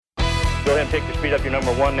Go ahead and pick your speed up. Your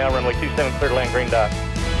number 1 now, runway 27, clear to land, green dot.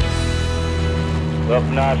 Well,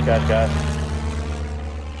 nice, guys.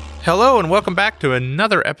 Hello and welcome back to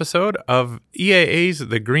another episode of EAA's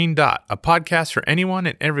The Green Dot, a podcast for anyone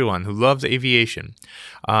and everyone who loves aviation.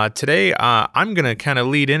 Today, I'm going to kind of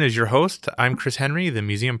lead in as your host. I'm Chris Henry, the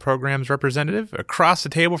museum programs representative. Across the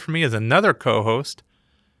table from me is another co-host.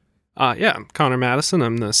 I'm Connor Madison.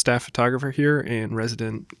 I'm the staff photographer here and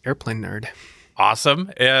resident airplane nerd. Awesome.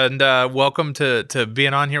 And welcome to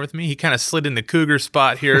being on here with me. He kind of slid in the cougar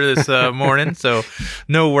spot here this morning, so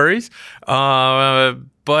no worries.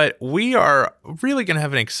 But we are really going to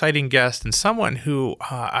have an exciting guest and someone who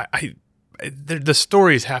the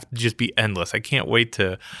stories have to just be endless. I can't wait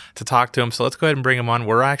to talk to him. So let's go ahead and bring him on.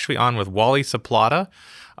 We're actually on with Wally Saplata.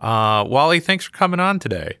 Wally, thanks for coming on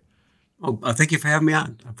today. Oh, thank you for having me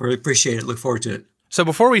on. I really appreciate it. Look forward to it. So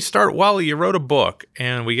before we start, Wally, you wrote a book,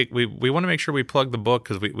 and we want to make sure we plug the book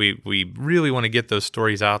because we really want to get those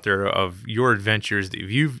stories out there of your adventures that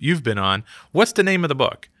you've been on. What's the name of the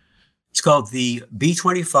book? It's called The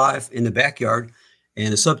B-25 in the Backyard,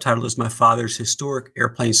 and the subtitle is My Father's Historic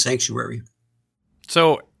Airplane Sanctuary.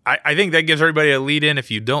 So I think that gives everybody a lead in. If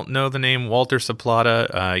you don't know the name Walter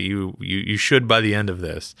Saplata, you should by the end of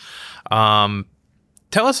this.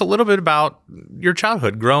 Tell us a little bit about your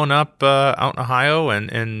childhood, growing up out in Ohio,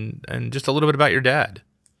 and just a little bit about your dad.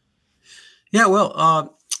 Yeah, well,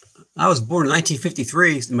 I was born in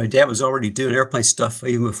 1953, and my dad was already doing airplane stuff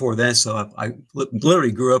even before then, so I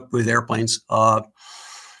literally grew up with airplanes. I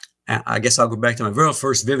guess I'll go back to my very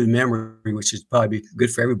first vivid memory, which is probably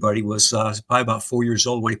good for everybody, was probably about 4 years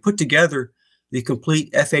old when he put together the complete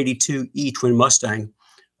F-82E twin Mustang.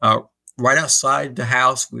 Right outside the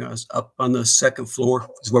house, I was up on the second floor,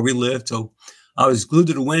 is where we lived. So I was glued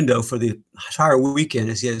to the window for the entire weekend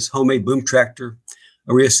as he had his homemade boom tractor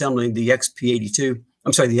reassembling the the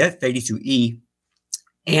F-82E.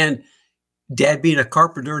 And Dad, being a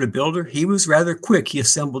carpenter and a builder, he was rather quick. He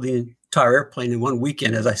assembled the entire airplane in one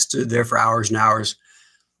weekend as I stood there for hours and hours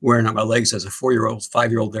wearing out my legs as a 4-year-old,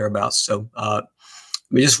 5-year-old thereabouts. So,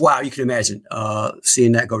 just wow, you can imagine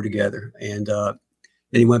seeing that go together. And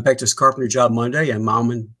then he went back to his carpenter job Monday, and Mom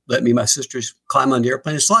let me and my sisters climb on the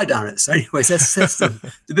airplane and slide down it. So anyways, that's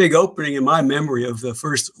the big opening in my memory of the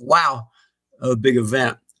first big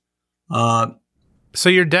event. So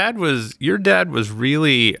your dad was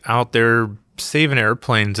really out there saving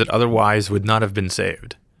airplanes that otherwise would not have been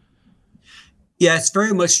saved. Yeah, it's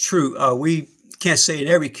very much true. We can't say in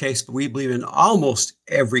every case, but we believe in almost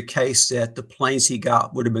every case that the planes he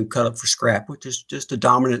got would have been cut up for scrap, which is just a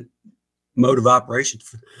dominant mode of operation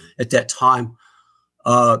at that time.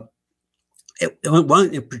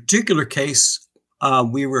 In particular case,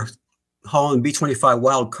 we were hauling B-25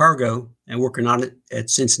 Wild Cargo and working on it at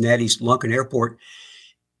Cincinnati's Lunken Airport.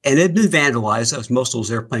 And it had been vandalized, as most of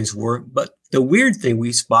those airplanes were. But the weird thing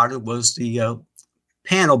we spotted was the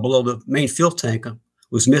panel below the main fuel tank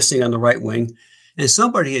was missing on the right wing. And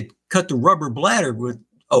somebody had cut the rubber bladder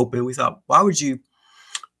open. We thought, why would you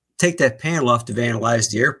take that panel off to vandalize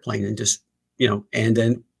the airplane? And just, and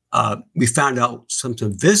then we found out some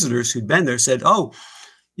visitors who'd been there said, oh,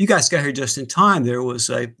 you guys got here just in time. There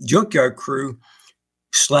was a junkyard crew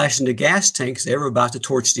slashing the gas tanks. They were about to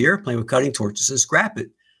torch the airplane with cutting torches and scrap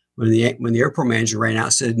it. When the airport manager ran out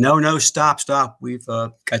and said, no, stop. We've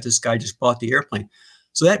got this guy just bought the airplane.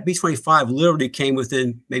 So that B-25 literally came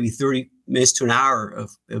within maybe 30 minutes to an hour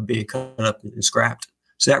of being cut up and scrapped.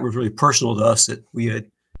 So that was really personal to us that we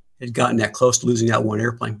had gotten that close to losing that one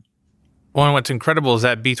airplane. Well, and what's incredible is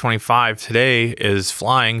that B-25 today is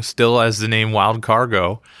flying still as the name Wild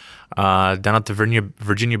Cargo down at the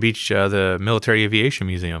Virginia Beach, the Military Aviation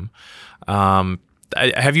Museum.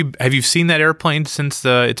 Have you seen that airplane since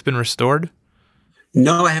it's been restored?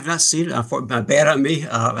 No, I have not seen it. Bad on me.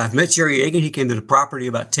 I've met Jerry Egan. He came to the property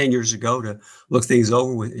about 10 years ago to look things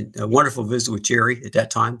over. With a wonderful visit with Jerry at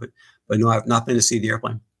that time, but no, I've not been to see the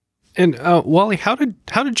airplane. And Wally, how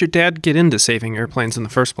did your dad get into saving airplanes in the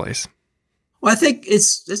first place? Well, I think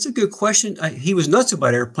that's a good question. He was nuts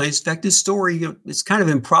about airplanes. In fact, this story, it's kind of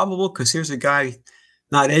improbable because here's a guy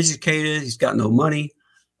not educated. He's got no money.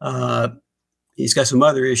 He's got some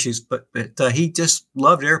other issues, but he just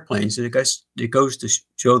loved airplanes. And it goes to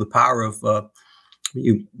show the power of when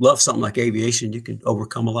you love something like aviation, you can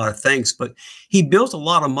overcome a lot of things. But he built a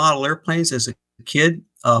lot of model airplanes as a kid,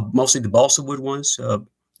 mostly the balsa wood ones.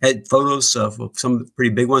 Had photos of some of the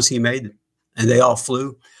pretty big ones he made, and they all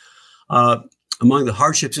flew. Among the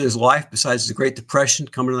hardships in his life, besides the Great Depression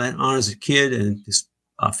coming on as a kid and his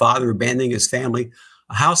father abandoning his family,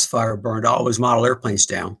 a house fire burned all of his model airplanes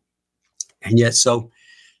down. And yet, so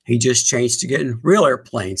he just changed to getting real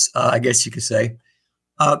airplanes, I guess you could say.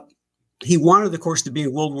 He wanted, of course, to be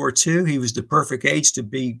in World War II. He was the perfect age to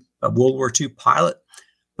be a World War II pilot,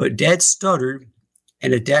 but Dad stuttered,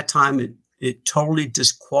 and at that time, it totally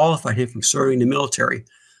disqualified him from serving the military,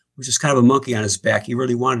 which is kind of a monkey on his back. He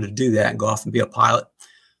really wanted to do that and go off and be a pilot.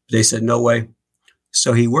 But they said, no way.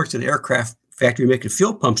 So he worked at an aircraft factory making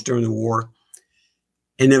fuel pumps during the war.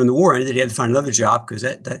 And then when the war ended, he had to find another job because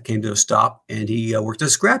that came to a stop. And he worked at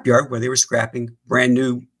a scrapyard where they were scrapping brand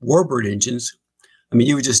new Warbird engines. I mean,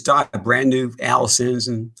 you would just die brand new Allisons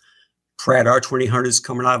and Pratt R-2000s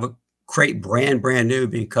coming out of a crate, brand new,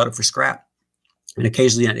 being cut up for scrap. And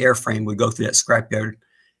occasionally an airframe would go through that scrapyard.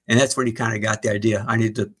 And that's when he kind of got the idea. I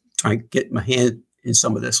need to try and get my hand in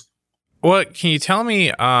some of this. Well, can you tell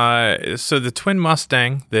me, so the twin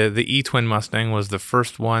Mustang, the E-twin Mustang was the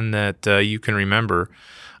first one that you can remember.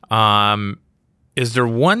 Is there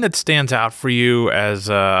one that stands out for you as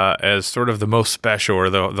sort of the most special or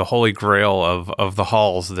the holy grail of the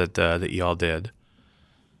hauls that y'all did?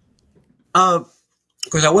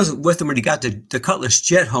 Because I wasn't with him when he got the Cutlass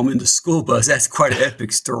jet home in the school bus. That's quite an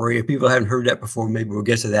epic story. If people haven't heard that before, maybe we'll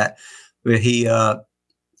get to that. But he,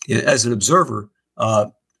 as an observer,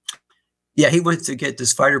 he went to get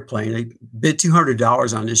this fighter plane. They bid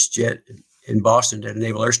 $200 on this jet in Boston at a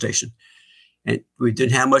Naval Air Station. And we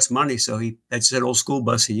didn't have much money, so that's that old school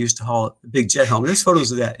bus he used to haul a big jet home. And there's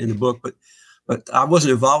photos of that in the book, but I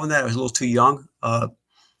wasn't involved in that. I was a little too young.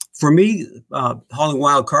 For me, hauling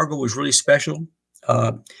wild cargo was really special.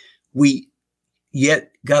 We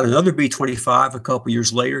yet got another B-25 a couple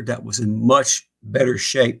years later that was in much better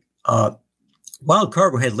shape. Wild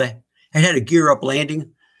cargo had a gear up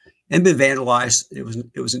landing and been vandalized.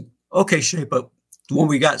 It was in okay shape, but the one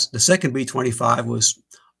we got, the second B-25, was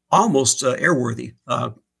almost airworthy.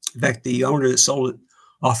 In fact, the owner that sold it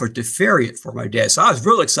offered to ferry it for my dad. So I was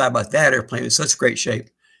really excited about that airplane. It's such great shape.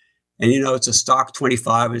 And, it's a stock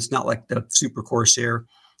 25. It's not like the Super Corsair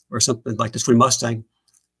or something like the Twin Mustang.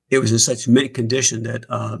 It was in such mint condition that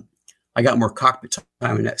I got more cockpit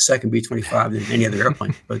time in that second B-25 than any other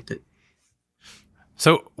airplane.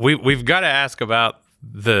 So we've got to ask about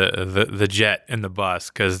the jet and the bus,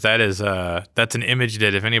 because that's an image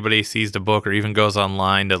that if anybody sees the book or even goes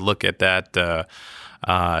online to look at that,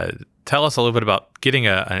 tell us a little bit about getting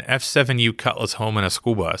an F-7U Cutlass home in a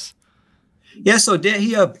school bus. Yeah, so Dad,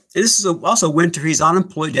 this is also winter. He's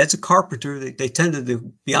unemployed. Dad's a carpenter. They tended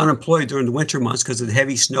to be unemployed during the winter months because of the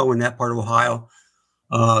heavy snow in that part of Ohio.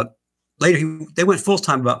 Later, they went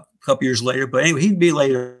full-time about a couple years later. But anyway, he'd be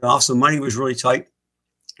laid off, so money was really tight.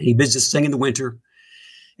 And he did this thing in the winter.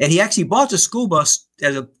 And he actually bought the school bus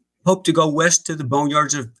as a hope to go west to the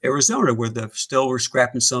boneyards of Arizona, where they still were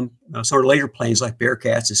scrapping some sort of later planes like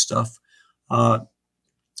Bearcats and stuff.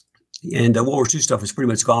 And World War II stuff was pretty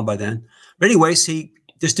much gone by then. But anyways, he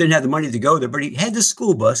just didn't have the money to go there. But he had this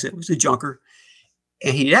school bus. It was a junker.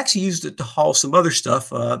 And he actually used it to haul some other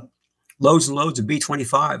stuff, loads and loads of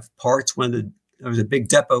B-25 parts when there was a big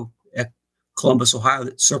depot at Columbus, Ohio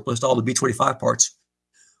that surplused all the B-25 parts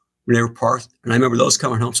when they were parked. And I remember those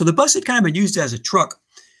coming home. So the bus had kind of been used as a truck.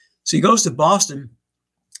 So he goes to Boston.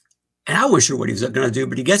 And I wasn't sure what he was going to do.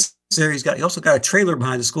 But he gets there. He also got a trailer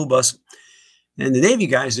behind the school bus. And the Navy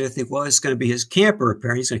guys there think, well, it's going to be his camper.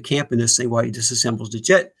 Apparently, he's going to camp in this thing while he disassembles the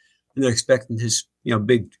jet. And they're expecting his,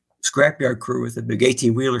 big scrapyard crew with a big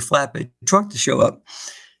 18-wheeler flatbed truck to show up.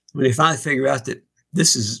 When they finally figure out that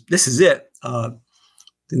this is it,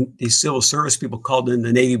 these civil service people called in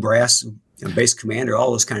the Navy brass, base commander,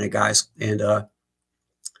 all those kind of guys. And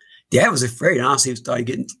Dad was afraid. Honestly, he started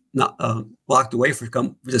getting locked away for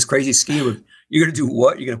this crazy scheme of, you're going to do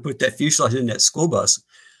what? You're going to put that fuselage in that school bus.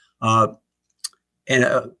 And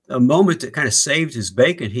a moment that kind of saved his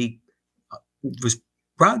bacon, he was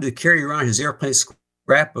proud to carry around his airplane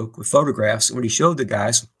scrapbook with photographs. And when he showed the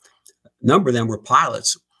guys, a number of them were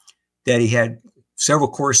pilots, that he had several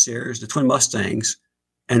Corsairs, the Twin Mustangs,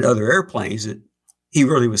 and other airplanes, that he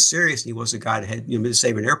really was serious. And he was a guy that had been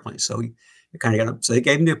saving airplanes. So he kind of got up. So they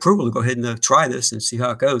gave him the approval to go ahead and try this and see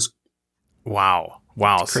how it goes. Wow.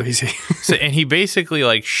 That's crazy. And he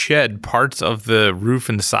basically shed parts of the roof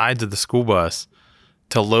and the sides of the school bus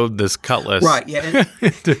to load this Cutlass. Right, yeah.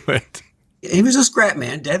 Into it. He was a scrap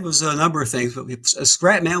man. Dad was a number of things, but a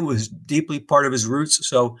scrap man was deeply part of his roots.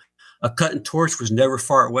 So a cutting torch was never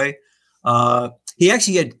far away. He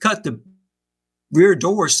actually had cut the rear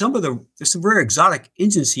doors. There's some very exotic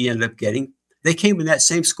engines he ended up getting. They came in that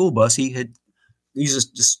same school bus. He had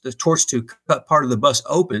used just the torch to cut part of the bus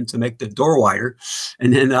open to make the door wider.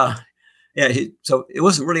 And then, so it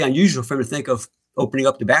wasn't really unusual for him to think of opening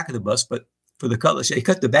up the back of the bus, but for the Cutlass, he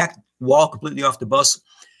cut the back wall completely off the bus.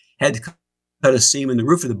 had to cut a seam in the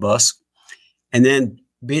roof of the bus. And then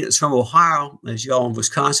being it's from Ohio, as y'all in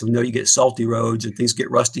Wisconsin know, you get salty roads and things get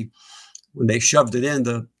rusty. When they shoved it in,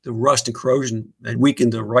 the rust and corrosion had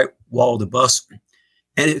weakened the right wall of the bus,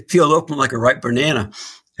 and it peeled open like a ripe banana.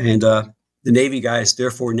 And the Navy guys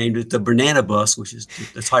therefore named it the Banana Bus, which is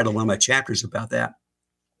the title of one of my chapters about that.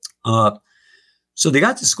 So they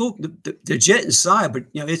got the school, the jet inside, but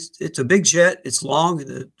it's a big jet. It's long.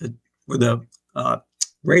 Where the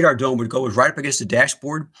radar dome would go was right up against the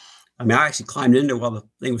dashboard. I mean, I actually climbed into it while the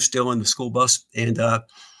thing was still in the school bus, and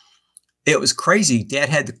it was crazy. Dad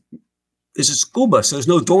had it's a school bus, so there's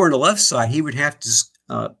no door on the left side. He would have to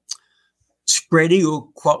spread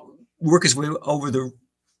eagle, work his way over the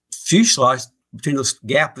fuselage, between the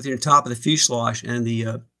gap between the top of the fuselage and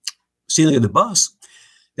the ceiling of the bus.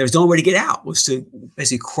 There was the only way to get out was to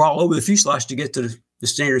basically crawl over the fuselage to get to the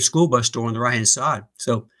standard school bus door on the right-hand side.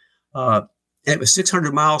 So it was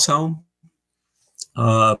 600 miles home.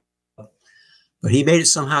 But he made it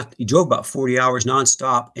somehow. He drove about 40 hours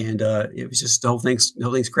nonstop, and it was just the whole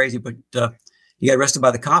thing's crazy. But he got arrested by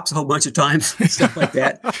the cops a whole bunch of times, stuff like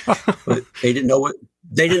that. But they didn't know what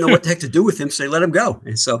the heck to do with him, so they let him go.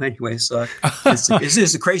 And so, anyways, this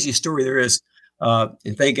is the craziest story there is.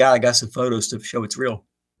 And thank God I got some photos to show it's real.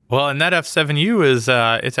 Well, and that F-7U is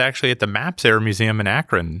it's actually at the Maps Air Museum in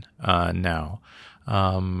Akron now.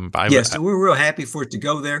 Yes, so we're real happy for it to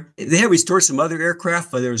go there. They have restored some other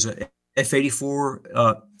aircraft, but there was a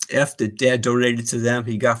F-84 F that Dad donated to them.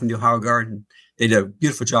 He got from the Ohio Guard, and they did a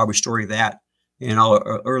beautiful job restoring that. And all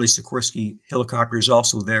early Sikorsky helicopters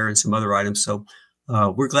also there, and some other items. So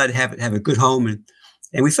we're glad to have a good home,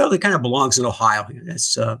 and we felt it kind of belongs in Ohio.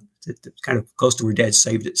 That's kind of close to where Dad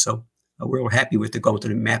saved it. So we're happy with it going to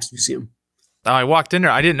the Maps Museum. I walked in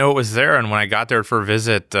there. I didn't know it was there, and when I got there for a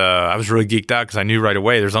visit, I was really geeked out because I knew right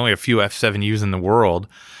away there's only a few F-7Us in the world.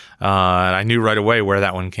 And I knew right away where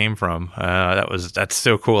that one came from. That's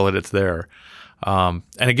so cool that it's there. And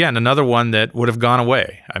again, another one that would have gone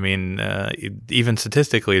away. I mean, even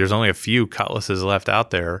statistically, there's only a few Cutlasses left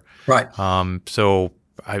out there. Right. So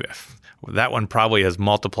that one probably has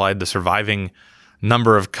multiplied the surviving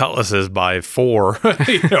number of Cutlasses by 4,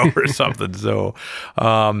 or something. So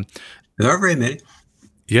there are very many.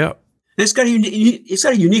 Yeah. It's got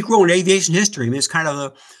a unique role in aviation history. I mean, it's kind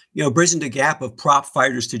of bridging the gap of prop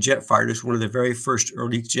fighters to jet fighters, one of the very first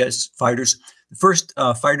early jet fighters. The first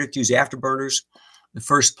fighter to use afterburners, the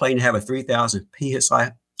first plane to have a 3,000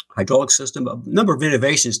 PSI hydraulic system, a number of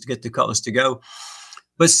innovations to get the Cutlass to go.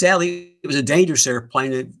 But sadly, it was a dangerous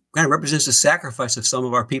airplane. It kind of represents the sacrifice of some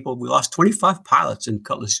of our people. We lost 25 pilots in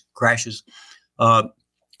Cutlass crashes.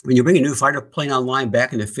 When you bring a new fighter plane online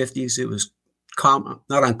back in the 50s, it was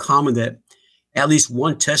not uncommon that at least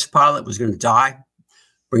one test pilot was going to die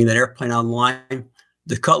bringing that airplane online.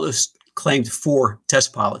 The Cutlass claimed 4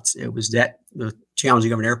 test pilots. It was the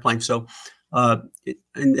challenging of an airplane. So, and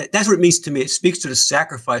that's what it means to me. It speaks to the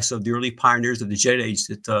sacrifice of the early pioneers of the jet age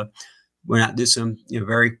that went out and did some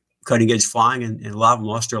very cutting edge flying, and a lot of them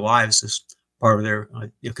lost their lives as part of their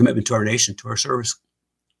commitment to our nation, to our service.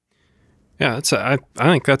 Yeah, I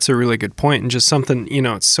think that's a really good point, and just something,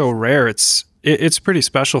 it's so rare. It's pretty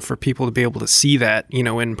special for people to be able to see that,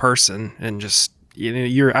 in person, and just,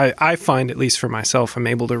 I find, at least for myself, I'm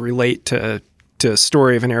able to relate to a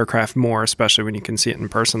story of an aircraft more, especially when you can see it in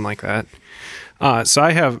person like that. So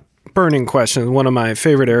I have burning questions. One of my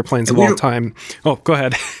favorite airplanes of all time. Oh, go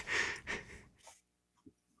ahead.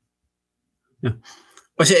 Yeah.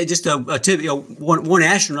 Well, just a tip, one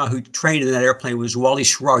astronaut who trained in that airplane was Wally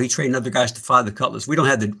Schirra. He trained other guys to fly the Cutlass. We don't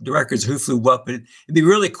have the records of who flew what, but it'd be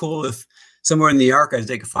really cool if somewhere in the archives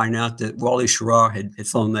they could find out that Wally Schirra had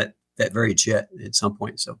flown that very jet at some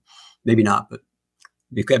point. So maybe not, but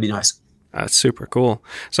that'd be nice. That's super cool.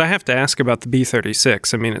 So I have to ask about the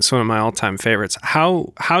B-36. I mean, it's one of my all-time favorites.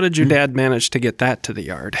 How did your dad manage to get that to the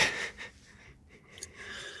yard?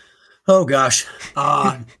 Oh, gosh.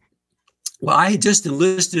 Well, I had just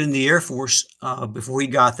enlisted in the Air Force before we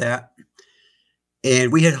got that.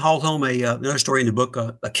 And we had hauled home another story in the book,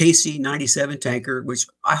 a KC-97 tanker, which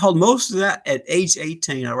I hauled most of that at age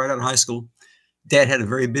 18, right out of high school. Dad had a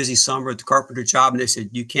very busy summer at the carpenter job, and they said,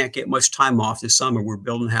 you can't get much time off this summer. We're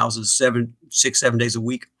building houses 7 days a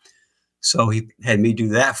week. So he had me do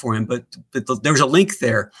that for him. But there was a link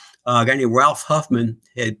there. A guy named Ralph Huffman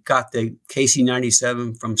had got the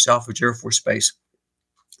KC-97 from Selfridge Air Force Base.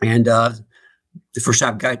 And the first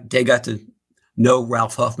time Dad got to know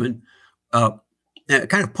Ralph Huffman, kind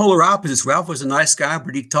of polar opposites. Ralph was a nice guy,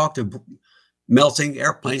 but he talked to melting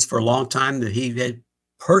airplanes for a long time, that he had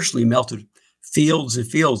personally melted fields and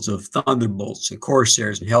fields of Thunderbolts and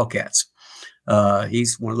Corsairs and Hellcats.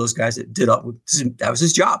 He's one of those guys that that was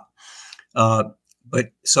his job.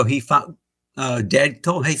 But so he found, Dad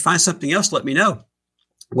told him, hey, find something else, let me know.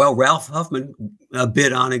 Well, Ralph Huffman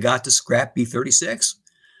bid on and got the scrap B-36.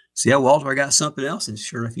 So yeah, Walter, I got something else. And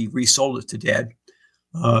sure enough, he resold it to Dad.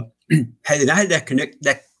 Had I had that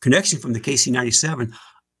connection from the KC-97,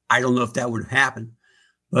 I don't know if that would have happened.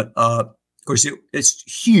 But of course,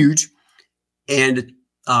 it's huge. And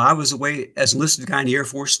I was away as an enlisted guy in the Air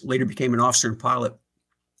Force, later became an officer and pilot.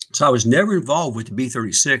 So I was never involved with the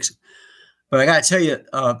B-36. But I got to tell you,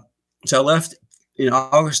 so I left in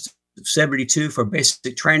August of 72 for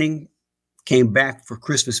basic training, came back for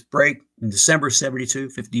Christmas break in December of 72,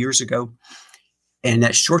 50 years ago. And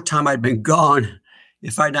that short time I'd been gone,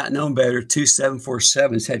 if I'd not known better, 2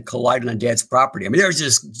 747s had collided on Dad's property. I mean, there was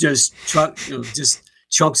just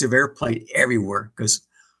chunks of airplane everywhere because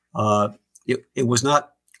it was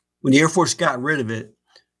not, when the Air Force got rid of it,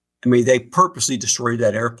 I mean, they purposely destroyed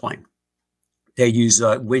that airplane. They used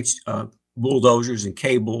bulldozers and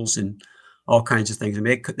cables and all kinds of things. I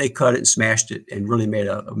mean, they cut it and smashed it and really made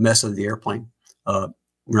a mess of the airplane. We're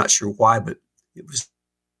not sure why, but it was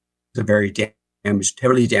a very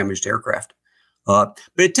heavily damaged aircraft. But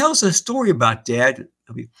it tells a story about Dad.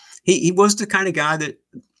 I mean, he was the kind of guy that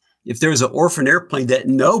if there was an orphan airplane that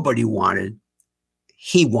nobody wanted,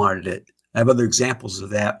 he wanted it. I have other examples of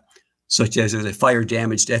that, such as there's a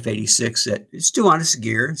fire-damaged F-86 that is still on its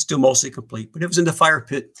gear, it's still mostly complete, but it was in the fire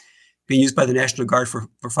pit being used by the National Guard for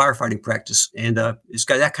firefighting practice. And it's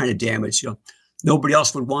got that kind of damage. Nobody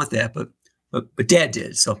else would want that, but Dad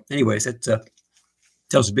did. So anyways, that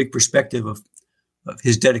tells a big perspective of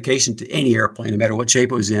his dedication to any airplane, no matter what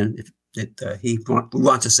shape it was in, he would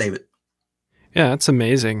want to save it. Yeah, that's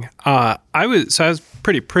amazing. I was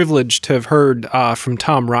pretty privileged to have heard from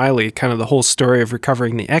Tom Riley kind of the whole story of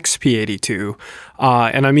recovering the XP-82.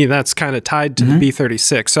 And I mean, that's kind of tied to the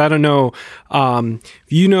B-36. So I don't know,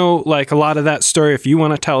 like a lot of that story, if you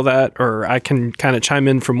want to tell that, or I can kind of chime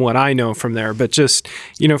in from what I know from there. But just,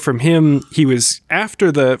 from him, he was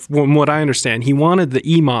from what I understand, he wanted the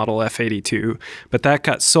E-model F-82, but that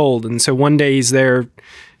got sold. And so one day he's there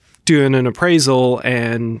doing an appraisal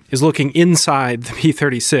and is looking inside the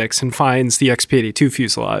B-36 and finds the XP-82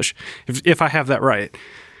 fuselage, if I have that right.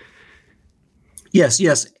 Yes,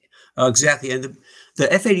 exactly. And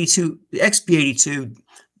the F-82, the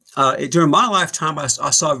XP-82, during my lifetime, I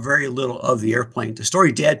saw very little of the airplane. The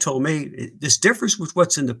story Dad told me, this differs with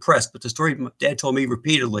what's in the press, but the story Dad told me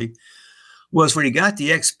repeatedly was when he got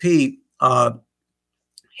the XP,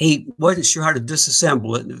 he wasn't sure how to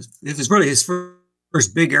disassemble it. It was really his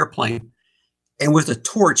first big airplane, and with a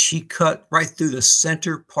torch, he cut right through the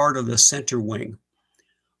center part of the center wing,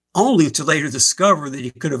 only to later discover that he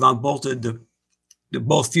could have unbolted the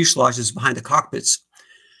both fuselages behind the cockpits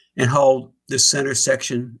and hauled the center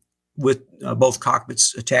section with both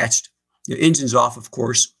cockpits attached. The engine's off, of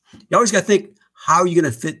course. You always got to think, how are you going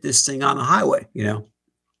to fit this thing on the highway,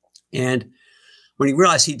 And when he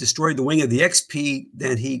realized he destroyed the wing of the XP,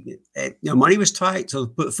 then money was tight. So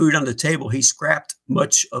to put food on the table, he scrapped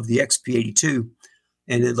much of the XP-82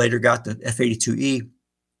 and then later got the F-82E.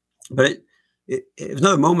 But it was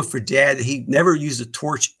another moment for Dad that he never used a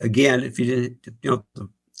torch again. If he didn't,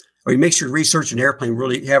 or he makes sure to research an airplane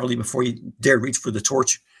really heavily before you dare reach for the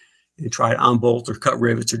torch and try to unbolt or cut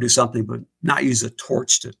rivets or do something, but not use a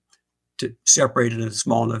torch to separate it in a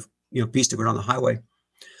small enough, piece to go down the highway.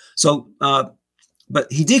 So, but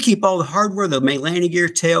he did keep all the hardware, the main landing gear,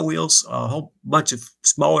 tail wheels, a whole bunch of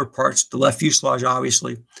smaller parts. The left fuselage,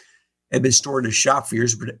 obviously, had been stored in his shop for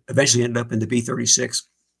years, but eventually ended up in the B-36.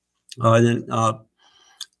 And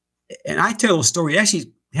I tell a story, it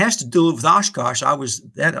actually has to do with Oshkosh. I was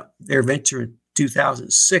at their venture in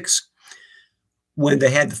 2006 when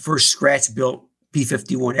they had the first scratch-built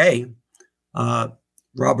P-51A.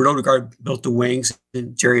 Robert Odegaard built the wings,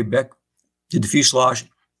 and Jerry Beck did the fuselage.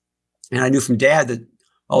 And I knew from Dad that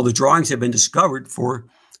all the drawings had been discovered for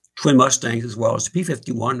twin Mustangs as well as the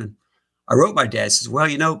P-51. And I wrote my dad, says, well,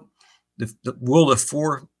 the world of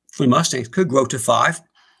 4 twin Mustangs could grow to 5.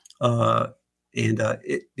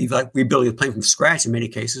 It'd be like rebuilding a plane from scratch in many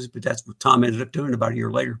cases, but that's what Tom ended up doing about a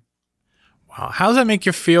year later. Wow. How does that make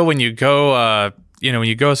you feel when you go, when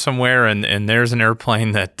you go somewhere and there's an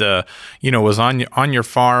airplane that, was on your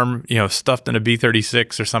farm, stuffed in a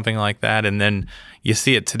B-36 or something like that, and then you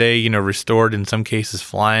see it today, restored, in some cases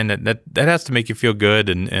flying? That has to make you feel good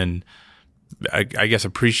and I guess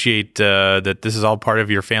appreciate that this is all part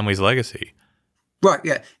of your family's legacy. Right.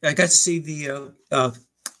 Yeah, I got to see the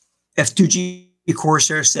F-2G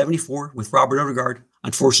Corsair 74 with Robert Odegaard.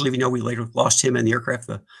 Unfortunately, we later lost him in the aircraft.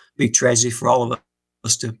 A big tragedy for all of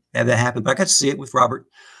to have that happen. But I got to see it with Robert.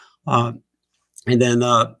 And then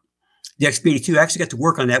the XP-82, I actually got to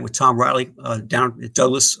work on that with Tom Riley down at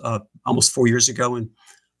Douglas almost 4 years ago. And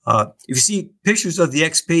if you see pictures of the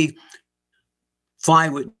XP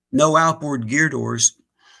flying with no outboard gear doors,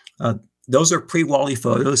 those are pre-Wally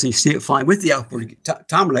photos, and you see it flying with the outboard.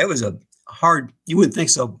 Tom and I, it was a hard, you wouldn't think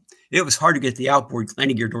so. It was hard to get the outboard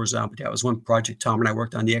landing gear doors out, but that was one project Tom and I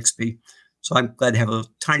worked on the XP. So I'm glad to have a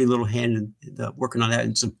tiny little hand in working on that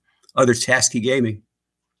and some other tasks he gave me.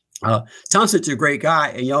 Tom's such a great guy,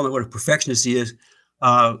 and y'all know what a perfectionist he is.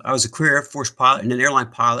 I was a career Air Force pilot and an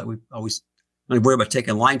airline pilot. We always worry about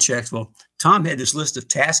taking line checks. Well, Tom had this list of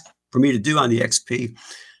tasks for me to do on the XP,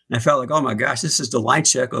 and I felt like, oh my gosh, this is the line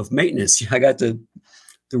check of maintenance. I got the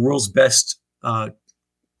world's best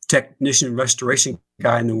technician restoration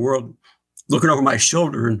guy in the world looking over my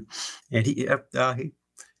shoulder, and he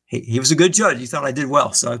was a good judge. He thought I did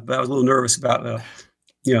well, so I was a little nervous about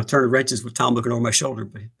turning wrenches with Tom looking over my shoulder.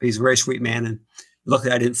 But he's a very sweet man, and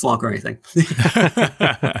luckily I didn't flunk or anything.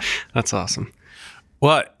 That's awesome.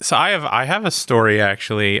 Well, so I have a story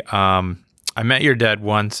actually. I met your dad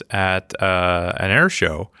once at an air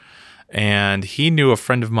show, and he knew a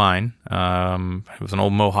friend of mine. He was an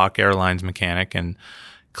old Mohawk Airlines mechanic, and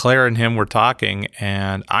Claire and him were talking,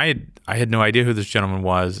 and I had no idea who this gentleman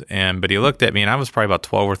was, but he looked at me, and I was probably about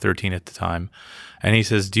 12 or 13 at the time, and he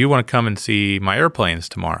says, "Do you want to come and see my airplanes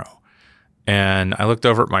tomorrow?" And I looked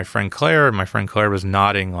over at my friend Claire, and my friend Claire was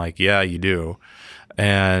nodding like, "Yeah, you do."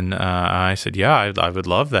 And I said, "Yeah, I would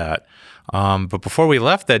love that." But before we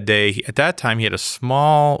left that day, at that time, he had a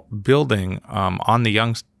small building on the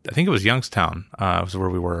I think it was Youngstown, was where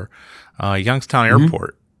we were, Youngstown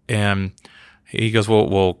Airport. And he goes,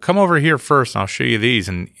 well, come over here first, and I'll show you these.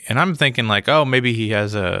 And I'm thinking like, oh, maybe he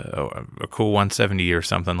has a cool 170 or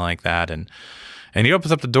something like that. And he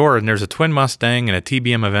opens up the door, and there's a twin Mustang and a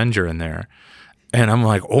TBM Avenger in there. And I'm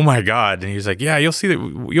like, oh my God. And he's like, yeah,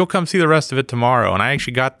 you'll come see the rest of it tomorrow. And I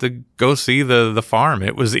actually got to go see the farm.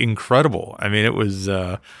 It was incredible. I mean, it was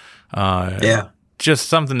just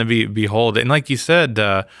something to behold. And like you said,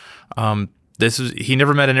 he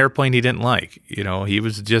never met an airplane he didn't like. He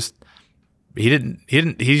was just, he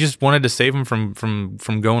just wanted to save him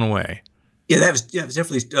from going away. Yeah, that was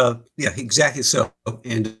definitely, exactly so.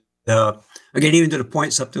 And again, even to the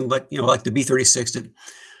point, something like the B-36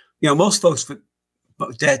 that, most folks would,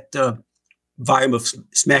 that volume of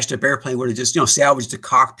smashed up airplane would have just salvaged the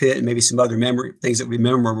cockpit and maybe some other things that would be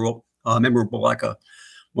memorable like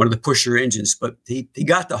one of the pusher engines. But he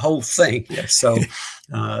got the whole thing. Yeah, so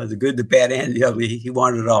the good, the bad, and the ugly. He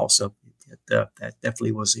wanted it all. So that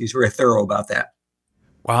definitely was. He's very thorough about that.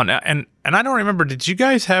 Wow. Now, and I don't remember. Did you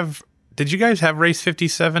guys have Race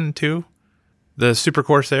 57 too, the Super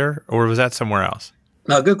Corsair, or was that somewhere else?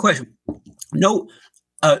 Good question. No,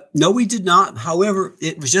 we did not. However,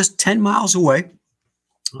 it was just 10 miles away.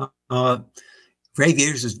 For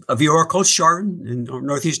aviators, is a VOR called Chardon in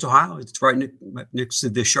Northeast Ohio. It's right next to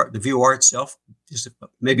the VOR itself, just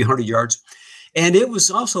maybe 100 yards. And it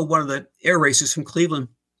was also one of the air races from Cleveland.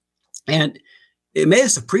 And it made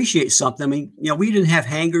us appreciate something. I mean, we didn't have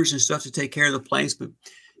hangars and stuff to take care of the planes, but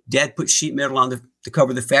Dad put sheet metal on to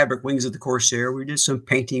cover the fabric wings of the Corsair. We did some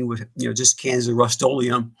painting with, just cans of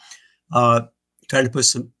Rust-Oleum. Tried to put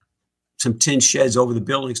some tin sheds over the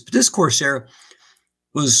buildings. But this Corsair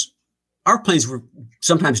our planes were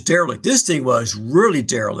sometimes derelict. This thing was really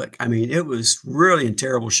derelict. I mean, it was really in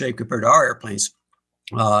terrible shape compared to our airplanes.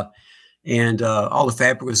 And all the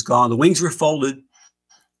fabric was gone. The wings were folded.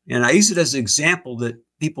 And I use it as an example that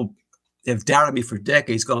people have doubted me for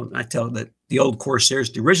decades. I tell them that the old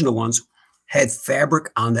Corsairs, the original ones, had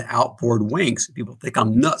fabric on the outboard wings. People think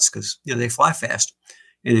I'm nuts because they fly fast.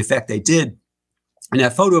 And in fact, they did. And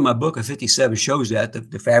that photo in my book of 57 shows that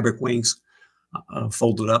the fabric wings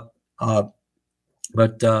folded up.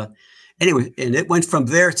 But anyway, and it went from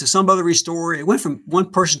there to some other restorer. It went from one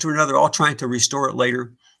person to another, all trying to restore it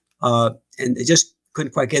later. And it just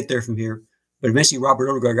couldn't quite get there from here. But eventually Robert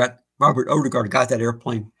Odegaard got that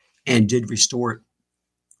airplane and did restore it.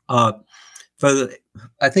 I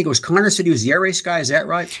think it was Connor said he was the air race guy. Is that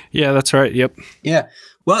right? Yeah, that's right. Yep. Yeah.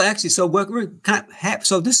 Well, actually, so we're kind of happy.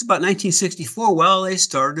 So this is about 1964. Well, they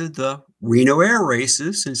started the Reno air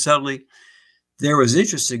races, and suddenly there was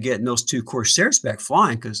interest in getting those two Corsairs back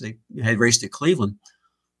flying because they had raced at Cleveland.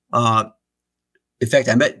 In fact,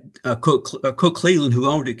 I met Cook Cleveland, who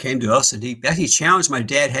owned it, came to us, and he actually challenged my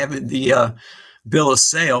dad having the bill of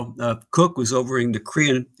sale. Cook was over in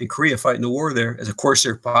Korea fighting the war there as a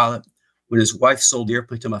Corsair pilot when his wife sold the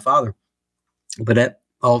airplane to my father. But that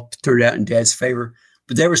all turned out in Dad's favor.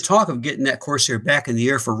 But there was talk of getting that Corsair back in the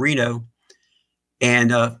air for Reno.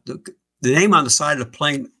 And the name on the side of the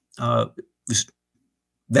plane was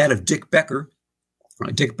that of Dick Becker.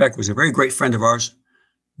 Dick Becker was a very great friend of ours,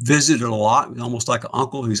 visited a lot, almost like an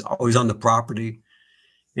uncle who's always on the property.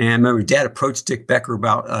 And I remember Dad approached Dick Becker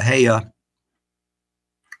about, hey,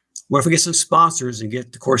 what if we get some sponsors and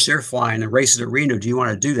get the Corsair flying and races at Reno? Do you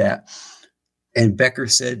want to do that? And Becker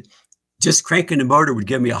said, just cranking the motor would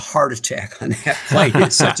give me a heart attack on that plane.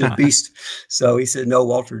 It's such a beast. So he said, no,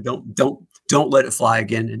 Walter, don't let it fly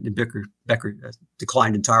again. And Becker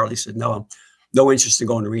declined entirely. He said, no, no interest in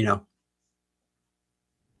going to Reno.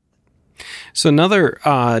 So another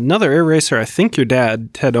air racer I think your dad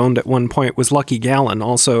had owned at one point was Lucky Gallen,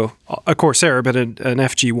 also a Corsair, but an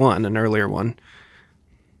FG1, an earlier one.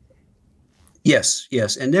 Yes.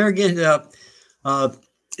 And there again,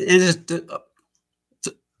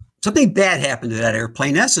 something bad happened to that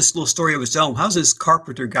airplane. That's this little story of its own. How's this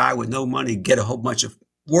carpenter guy with no money get a whole bunch of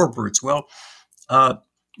warbirds? Well, the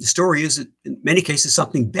story is that in many cases,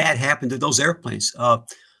 something bad happened to those airplanes.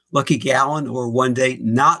 Lucky Gallen, or one day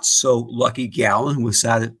not so lucky Gallen, was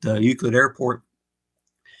out at Euclid Airport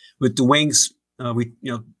with the wings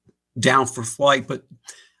down for flight. But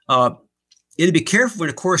you had to be careful when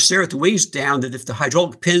a Corsair with the wings down, that if the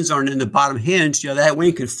hydraulic pins aren't in the bottom hinge, that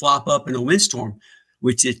wing could flop up in a windstorm,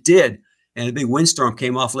 which it did. And a big windstorm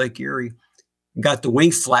came off Lake Erie and got the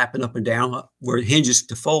wing flapping up and down where it hinges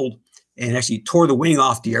to fold, and actually tore the wing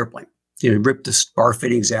off the airplane. Ripped the spar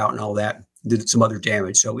fittings out and all that. Did some other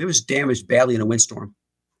damage. So it was damaged badly in a windstorm.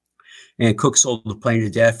 And Cook sold the plane to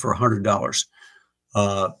Dad for $100.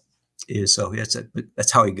 And so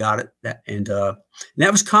that's how he got it. And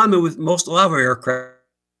that was common with a lot of our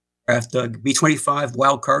aircraft. B-25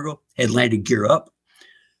 Wild Cargo had landed gear up.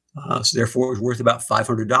 So therefore it was worth about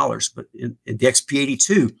 $500. But the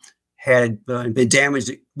XP-82 had been damaged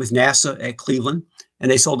with NASA at Cleveland, and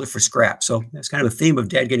they sold it for scrap. So that's kind of a theme of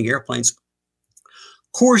Dad getting airplanes.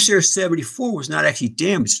 Corsair 74 was not actually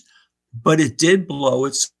damaged, but it did blow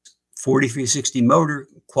its 4360 motor,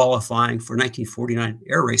 qualifying for 1949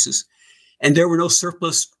 air races. And there were no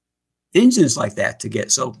surplus engines like that to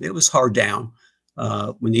get. So it was hard down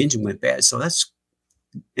when the engine went bad. So that's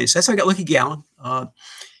how I got Lucky Gallen.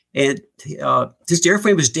 And this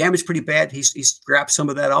airframe was damaged pretty bad. He scrapped some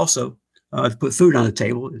of that also to put food on the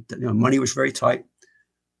table. Money was very tight.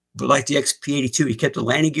 But like the XP-82, he kept the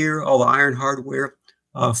landing gear, all the iron hardware,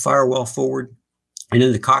 firewall forward, and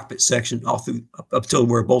in the cockpit section all through up till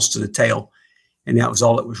where it bolts to the tail. And that was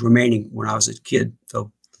all that was remaining when I was a kid.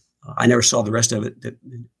 So I never saw the rest of it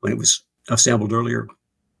when it was assembled earlier.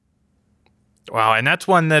 Wow. And that's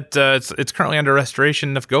one that it's currently under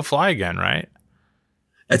restoration to go fly again, right?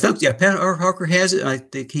 I think, Pat Harker has it. I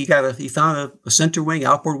think he found a center wing,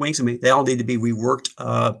 outboard wings. I mean, they all need to be reworked.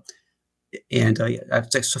 I've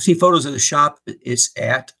seen photos of the shop it's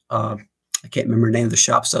at. I can't remember the name of the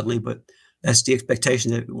shop suddenly, but that's the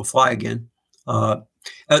expectation that it will fly again. A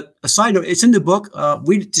side note, it's in the book.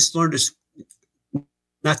 We just learned this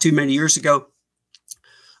not too many years ago.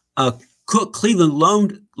 Cook Cleveland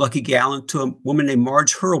loaned Lucky Gallen to a woman named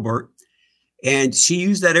Marge Hurlburt, and she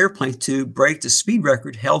used that airplane to break the speed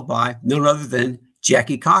record held by none other than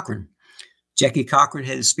Jackie Cochran. Jackie Cochran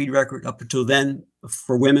had a speed record up until then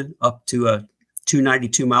for women up to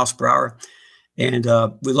 292 miles per hour. And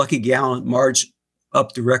with Lucky Gallen, Marge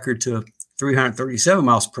upped the record to 337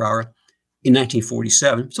 miles per hour in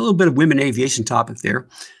 1947. It's a little bit of women aviation topic there.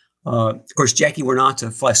 Of course, Jackie went on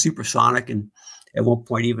to fly supersonic, and at one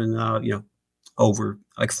point even over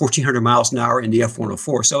like 1,400 miles an hour in the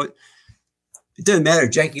F-104. So it doesn't matter.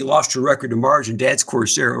 Jackie lost her record to Marge and Dad's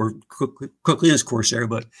Corsair, or Cook Leland's Corsair,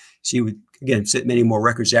 but she would again set many more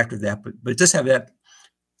records after that. But it does have that.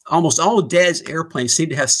 Almost all of Dad's airplanes seem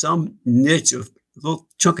to have some niche of a little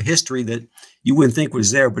chunk of history that you wouldn't think was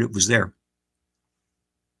there, but it was there.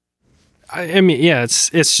 I mean, yeah, it's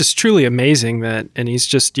just truly amazing that, and he's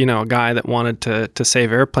just, a guy that wanted to save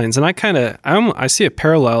airplanes. And I see a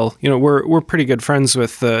parallel, we're pretty good friends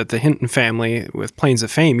with the Hinton family with Planes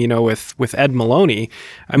of Fame, with Ed Maloney.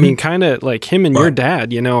 I mean, kind of like him and your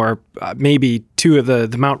dad, are maybe two of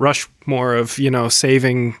the Mount Rushmore of,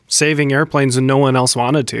 saving airplanes when no one else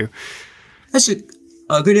wanted to. That's a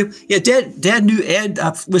good, yeah. Dad knew Ed,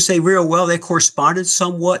 I would say real well. They corresponded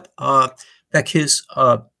somewhat. Back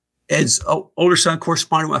Ed's older son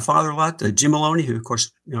corresponded with my father a lot, Jim Maloney, who, of course,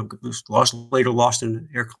 was later lost in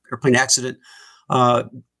an airplane accident.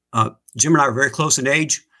 Jim and I were very close in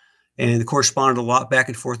age, and corresponded a lot back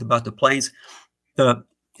and forth about the planes. And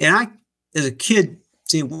I, as a kid,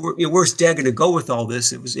 seeing where's Dad going to go with all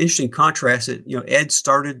this? It was an interesting contrast that Ed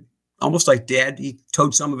started almost like Dad. He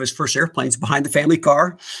towed some of his first airplanes behind the family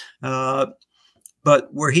car.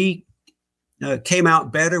 But where he came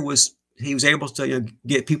out better was he was able to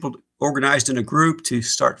get people organized in a group to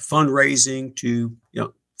start fundraising, to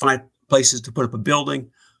find places to put up a building,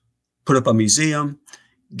 put up a museum,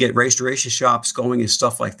 get restoration shops going and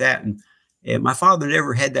stuff like that. And my father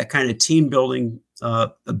never had that kind of team building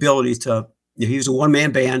ability to. He was a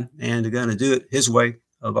one-man band and going to do it his way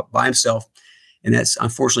by himself, and that's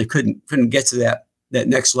unfortunately couldn't get to that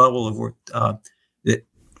next level of where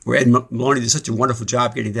Ed Maloney did such a wonderful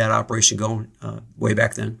job getting that operation going way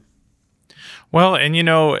back then. Well, and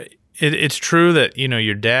it's true that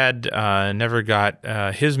your dad never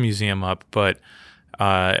got his museum up, but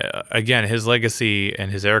again, his legacy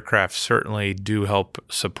and his aircraft certainly do help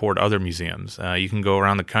support other museums. You can go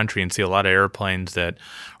around the country and see a lot of airplanes that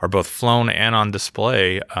are both flown and on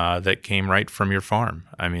display that came right from your farm.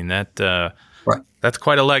 I mean, right. That's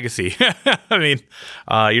quite a legacy. I mean,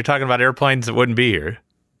 you're talking about airplanes that wouldn't be here.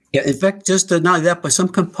 Yeah, in fact, just not only that, but some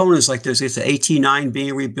components like this, it's an AT-9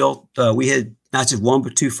 being rebuilt. We had not just one,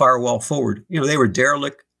 but two firewall forward. They were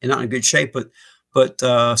derelict and not in good shape, but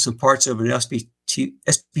some parts of an SP-2C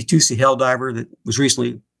Helldiver that was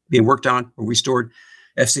recently being worked on or restored,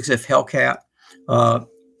 F-6F Hellcat.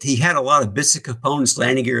 He had a lot of bits and components,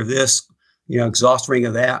 landing gear of this, exhaust ring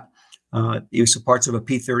of that. He was some parts of a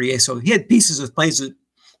P-38. So he had pieces of planes that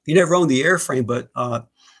he never owned the airframe, but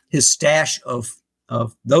his stash of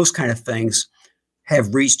those kind of things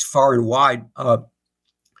have reached far and wide.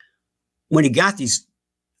 When he got these,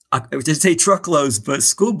 I would just say truckloads, but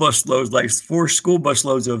school bus loads, like 4 school bus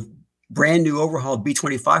loads of brand new overhauled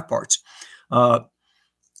B-25 parts. A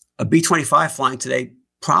B-25 flying today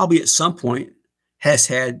probably at some point has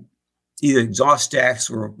had either exhaust stacks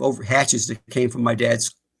or over hatches that came from my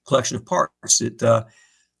dad's collection of parts.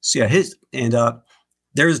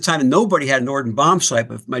 There was a time that nobody had a Norden bomb sight,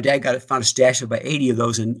 but my dad found a stash of about 80 of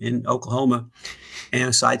those in Oklahoma.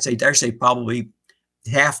 And so I'd say probably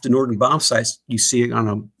half the Norden bomb sights you see on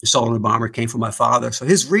an assault on a bomber came from my father. So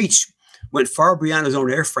his reach went far beyond his own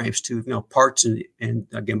airframes to parts and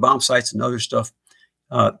again bomb sights and other stuff.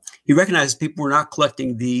 He recognized people were not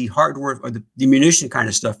collecting the hardware or the munition kind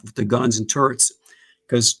of stuff with the guns and turrets,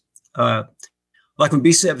 because like when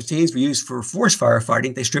B-17s were used for forest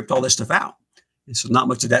firefighting, they stripped all this stuff out. And so not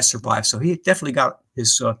much of that survived. So he definitely got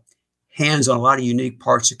his hands on a lot of unique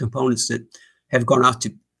parts and components that have gone out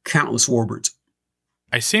to countless warbirds.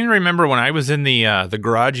 I seem to remember when I was in the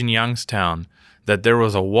garage in Youngstown that there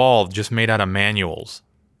was a wall just made out of manuals.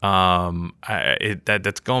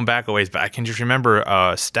 That's going back a ways, but I can just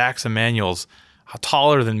remember stacks of manuals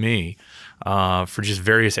taller than me for just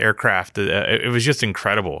various aircraft. It was just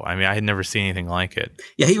incredible. I mean, I had never seen anything like it.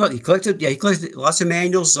 Yeah, he collected lots of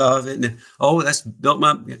manuals. That's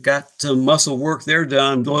got some muscle work there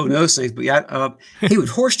done, doing those things. But he would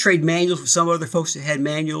horse trade manuals with some other folks that had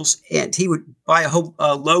manuals, and he would buy a whole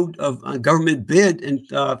load of government bid and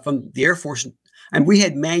from the Air Force. And we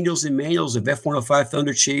had manuals of F-105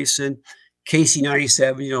 Thunder Chiefs and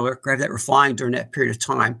KC-97, aircraft that were flying during that period of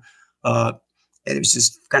time. And it was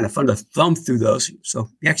just kind of fun to thumb through those. So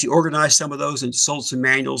he actually organized some of those and sold some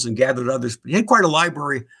manuals and gathered others. But he had quite a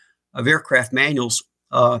library of aircraft manuals,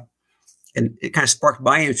 and it kind of sparked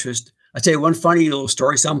my interest. I'll tell you one funny little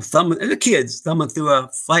story. The kids thumbing through a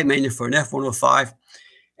flight manual for an F-105,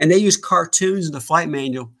 and they use cartoons in the flight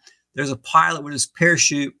manual. There's a pilot with his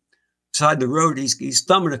parachute beside the road. He's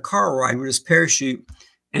thumbing a car ride with his parachute,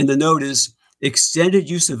 and the note is, extended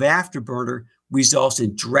use of afterburner results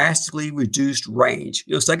in drastically reduced range.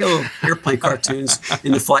 It's like a little airplane cartoons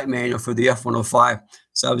in the flight manual for the F-105.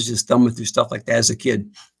 So I was just thumbing through stuff like that as a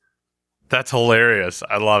kid. That's hilarious.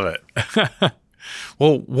 I love it.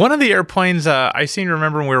 Well, one of the airplanes I seem to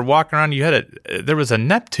remember when we were walking around, there was a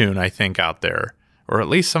Neptune, I think, out there, or at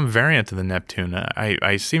least some variant of the Neptune.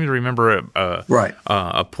 I seem to remember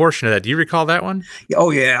a portion of that. Do you recall that one?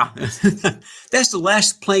 Oh, yeah. That's the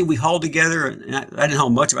last plane we hauled together. And I didn't know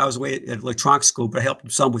much of it. I was away at electronics school, but I helped him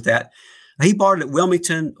some with that. He bought it at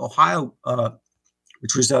Wilmington, Ohio,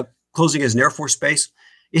 which was closing as an Air Force base.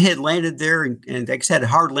 It had landed there and I guess had a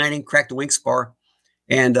hard landing, cracked the wing spar.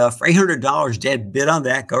 And for $800, Dad bid on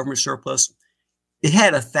that, government surplus. It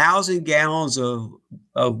had 1,000 gallons of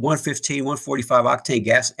 115, 145 octane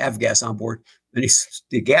gas, avgas on board. And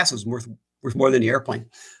the gas was worth more than the airplane.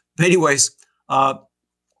 But anyways, I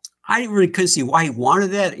couldn't see why he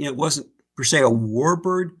wanted that. It wasn't per se a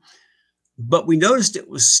warbird, but we noticed it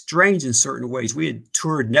was strange in certain ways. We had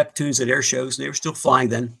toured Neptunes at air shows, and they were still flying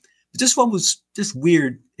then. But this one was just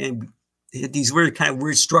weird, and it had these weird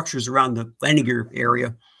structures around the landing gear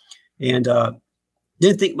area, and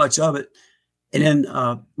didn't think much of it. And then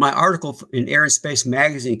my article in Air and Space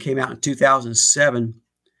magazine came out in 2007.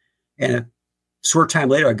 And a short time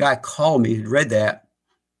later, a guy called me, who'd read that,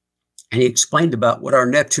 and he explained about what our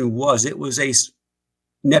Neptune was. It was a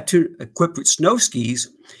Neptune equipped with snow skis,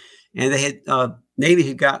 and they had Navy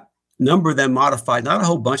had got a number of them modified, not a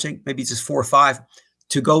whole bunch, I think maybe just 4 or 5,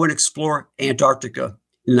 to go and explore Antarctica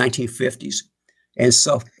in the 1950s. And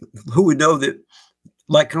so, who would know that?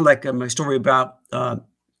 Kind of like my story about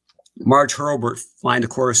Marge Hurlburt flying the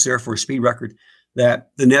Corsair for a speed record,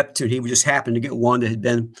 that the Neptune, he would just happen to get one that had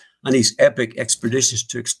been on these epic expeditions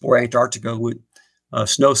to explore Antarctica with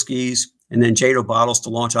snow skis and then JATO bottles to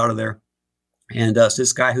launch out of there. And so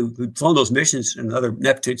this guy who'd flown those missions, another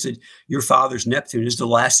Neptune, said, your father's Neptune is the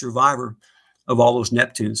last survivor of all those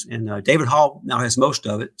Neptunes. And David Hall now has most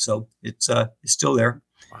of it, so it's still there.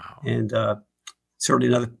 Wow. And certainly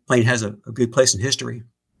another plane has a good place in history.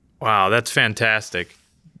 Wow, that's fantastic.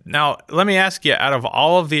 Now, let me ask you, out of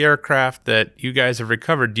all of the aircraft that you guys have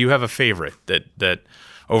recovered, do you have a favorite that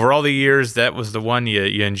over all the years, that was the one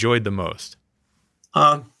you enjoyed the most?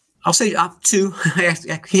 I'll say two. I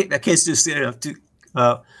can't just say enough. Two.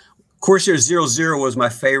 Corsair 00 was my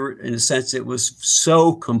favorite in the sense it was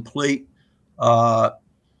so complete. And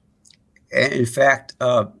in fact,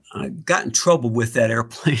 I got in trouble with that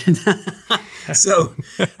airplane. So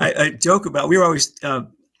I joke about, we were always,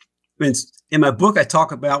 in my book, I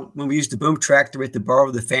talk about when we used the boom tractor, we had to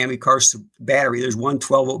borrow the family car's battery. There's one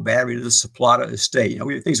 12-volt battery to the Soplata estate.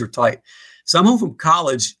 Things were tight. So I'm home from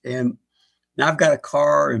college, and now I've got a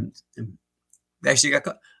car, and actually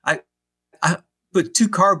I put 2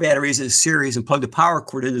 car batteries in a series and plugged the power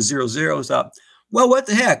cord into 00 and thought, well, what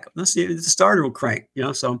the heck? Let's see if the starter will crank.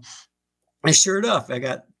 So, and sure enough, I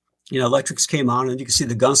got, electrics came on, and you can see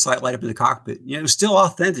the gun sight light up in the cockpit. It was still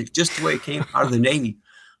authentic, just the way it came out of the Navy.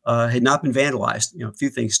 Had not been vandalized. A few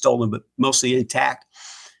things stolen, but mostly intact.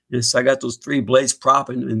 And so I got those 3 blades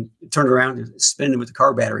propping and turned around and spinning with the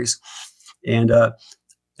car batteries. And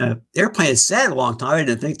the airplane had sat a long time. I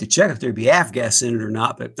didn't think to check if there'd be avgas in it or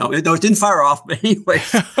not, but no, it didn't fire off. But anyway,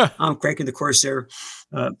 I'm cranking the Corsair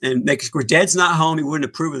and making sure Dad's not home. He wouldn't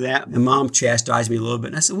approve of that. And Mom chastised me a little bit.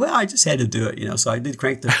 And I said, well, I just had to do it, So I did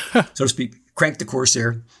crank so to speak, crank the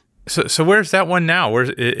Corsair. So where's that one now?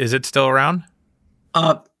 Is it still around?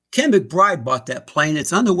 Ken McBride bought that plane.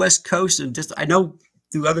 It's on the West Coast, and I know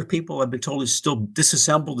through other people, I've been told it's still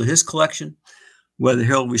disassembled in his collection. Whether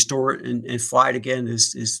he'll restore it and fly it again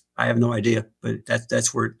is I have no idea, but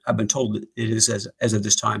that's where I've been told it is as of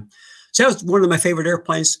this time. So that was one of my favorite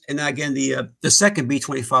airplanes. And again, the second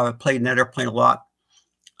B-25, I played in that airplane a lot.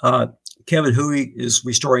 Kevin Huey is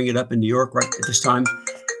restoring it up in New York right at this time,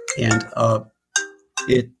 and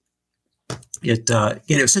it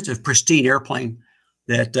was such a pristine airplane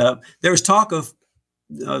that there was talk of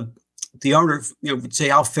the owner, would say,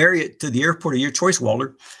 I'll ferry it to the airport of your choice,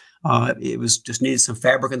 Walter. It was just needed some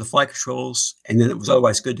fabric in the flight controls, and then it was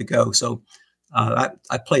otherwise good to go. So I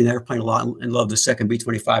played in the airplane a lot and loved the second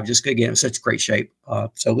B-25. Just again, it was such great shape.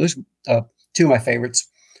 So those 2 of my favorites.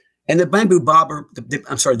 And the bamboo bobber, the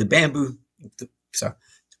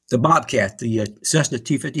Bobcat, the Cessna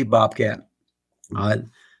T-50 Bobcat.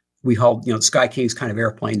 We hauled, the Sky King's kind of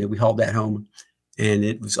airplane that we hauled that home. And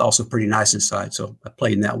it was also pretty nice inside. So I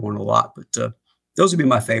played in that one a lot. But those would be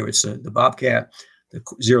my favorites, the Bobcat, the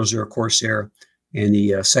 00 Corsair, and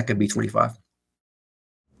the second B-25.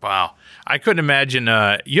 Wow. I couldn't imagine.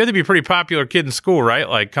 You had to be a pretty popular kid in school, right?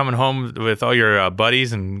 Like coming home with all your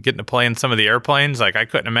buddies and getting to play in some of the airplanes. Like I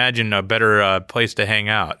couldn't imagine a better place to hang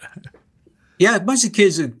out. Yeah, a bunch of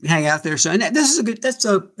kids would hang out there. So, and that's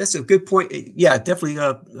a good point. Yeah, definitely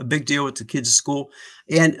a big deal with the kids at school.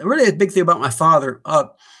 And really a big thing about my father,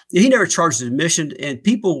 he never charged admission. And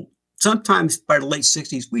people, sometimes by the late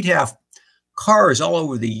 60s, we'd have cars all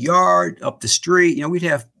over the yard, up the street. We'd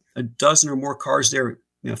have a dozen or more cars there,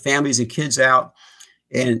 families and kids out,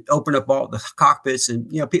 and open up all the cockpits.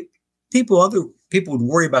 And, other people would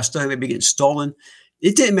worry about stuff maybe getting stolen.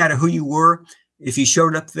 It didn't matter who you were. If you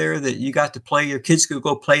showed up there, that you got to play, your kids could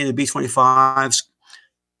go play in the B-25s.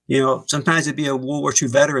 Sometimes it'd be a World War II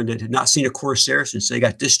veteran that had not seen a Corsair since they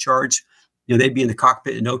got discharged. They'd be in the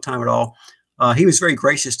cockpit in no time at all. He was very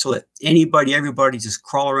gracious to let everybody just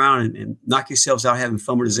crawl around and knock yourselves out having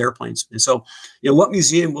fun with his airplanes. And so, what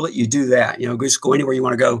museum will let you do that? Just go anywhere you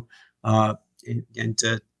want to go. And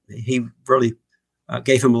he really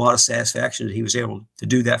gave him a lot of satisfaction that he was able to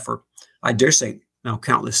do that for, I dare say,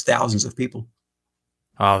 countless thousands of people.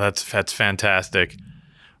 Oh, that's fantastic.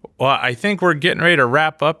 Well, I think we're getting ready to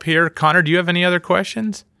wrap up here. Connor, do you have any other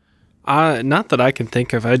questions? Not that I can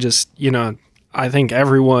think of. I just, I think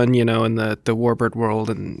everyone, in the warbird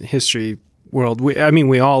world and history world.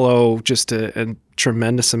 We all owe just a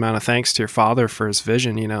tremendous amount of thanks to your father for his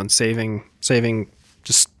vision, and saving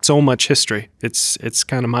just so much history. It's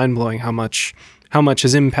kind of mind blowing how much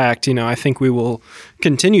his impact, I think we will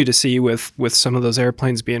continue to see with some of those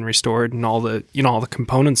airplanes being restored and all the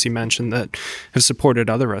components you mentioned that have supported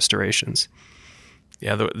other restorations.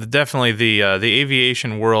 Yeah, definitely the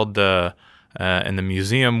aviation world and the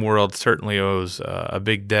museum world certainly owes a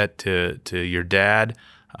big debt to your dad,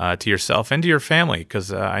 to yourself, and to your family,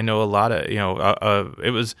 because I know a lot of it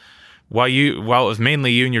was while it was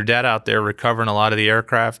mainly you and your dad out there recovering a lot of the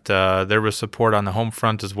aircraft, there was support on the home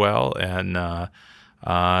front as well, and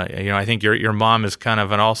I think your mom is kind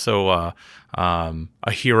of also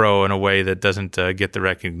a hero in a way that doesn't get the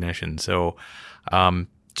recognition. So.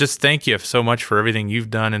 Just thank you so much for everything you've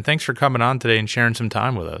done, and thanks for coming on today and sharing some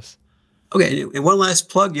time with us. Okay, and one last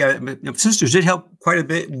plug. Yeah, my sisters did help quite a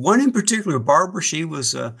bit. One in particular, Barbara, she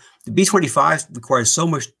was the B-25 required so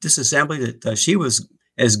much disassembly that she was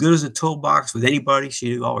as good as a toolbox with anybody. She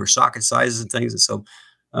knew all her socket sizes and things, and so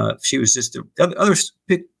she was just others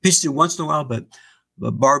pitched in once in a while, but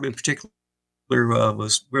Barbara in particular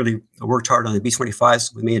was really worked hard on the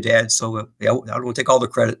B-25s with me and Dad. So I don't want to take all the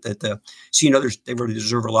credit that she and others, they really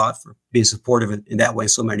deserve a lot for being supportive in that way.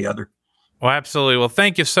 So many other. Well, absolutely. Well,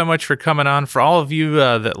 thank you so much for coming on. For all of you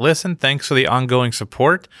that listen, thanks for the ongoing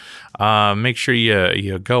support. Make sure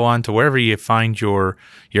you go on to wherever you find your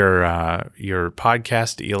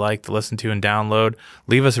podcast that you like to listen to and download.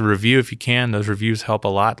 Leave us a review if you can. Those reviews help a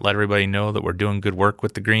lot. Let everybody know that we're doing good work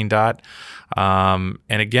with the Green Dot. And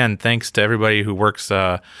again, thanks to everybody who works,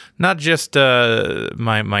 not just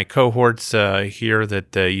my cohorts here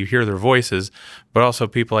that you hear their voices, but also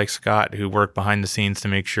people like Scott who work behind the scenes to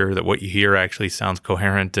make sure that what you hear actually sounds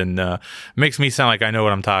coherent and makes me sound like I know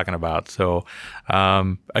what I'm talking about. So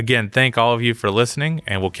again, thank all of you for listening,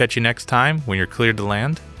 and we'll catch you next time when you're cleared to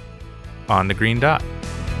land on the Green Dot.